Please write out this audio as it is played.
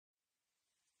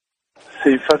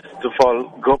See, first of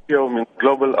all, Gopio means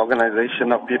Global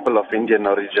Organization of People of Indian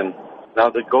Origin.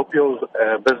 Now, the Gopio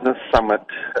Business Summit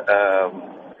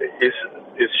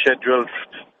is scheduled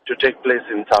to take place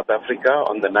in South Africa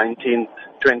on the 19th,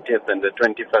 20th, and the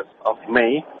 21st of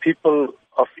May. People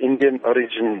of Indian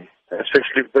origin,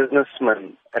 especially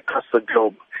businessmen across the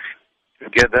globe,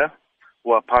 together,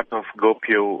 who are part of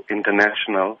Gopio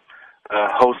International,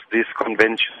 host these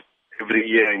conventions every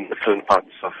year in different parts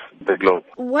of the globe.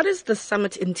 What is the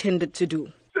summit intended to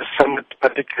do? The summit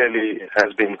particularly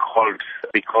has been called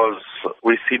because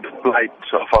we see the plight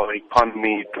of our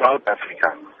economy throughout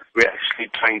Africa. We're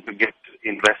actually trying to get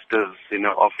investors,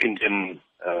 of Indian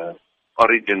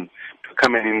origin to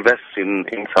come and invest in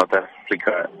South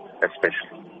Africa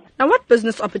especially. Now, what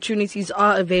business opportunities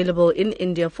are available in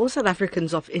India for South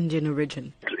Africans of Indian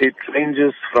origin? It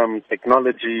ranges from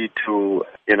technology to,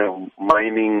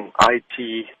 mining,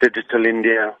 IT, digital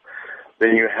India.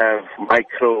 Then you have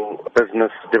micro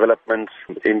business developments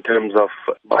in terms of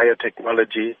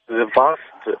biotechnology. There's a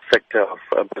vast sector of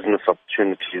business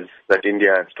opportunities that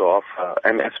India has to offer.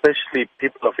 And especially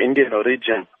people of Indian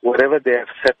origin, wherever they have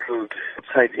settled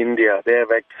outside India, they have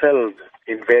excelled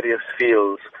in various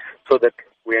fields so that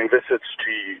we envisage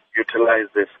to utilize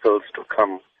their skills to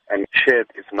come and share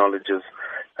these knowledges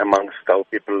amongst our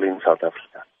people in South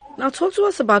Africa. Now talk to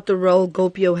us about the role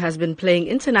Gopio has been playing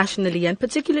internationally and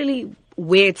particularly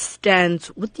where it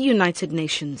stands with the United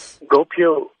Nations.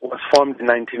 Gopio was formed in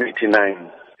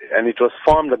 1989 and it was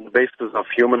formed on the basis of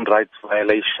human rights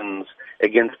violations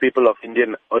against people of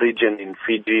Indian origin in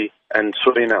Fiji and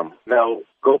Suriname. Now,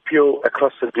 Gopio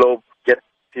across the globe get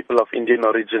people of Indian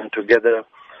origin together,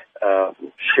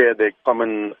 share their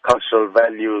common cultural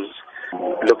values,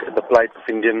 look at the plight of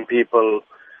Indian people,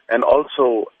 and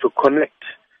also to connect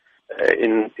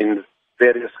in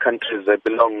various countries that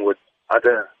belong with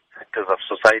other sectors of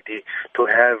society, to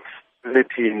have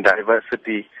unity and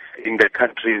diversity in the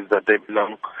countries that they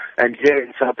belong. And here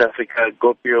in South Africa,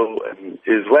 Gopio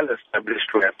is well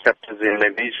established. We have chapters in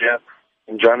Lenasia,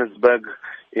 in Johannesburg,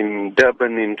 in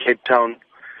Durban, in Cape Town.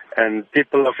 And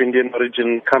people of Indian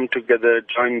origin come together,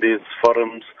 join these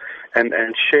forums, and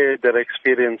share their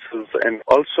experiences, and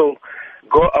also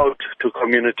go out to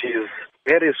communities,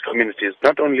 various communities,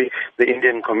 not only the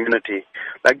Indian community.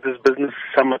 Like this business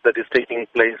summit that is taking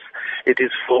place, it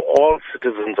is for all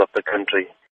citizens of the country.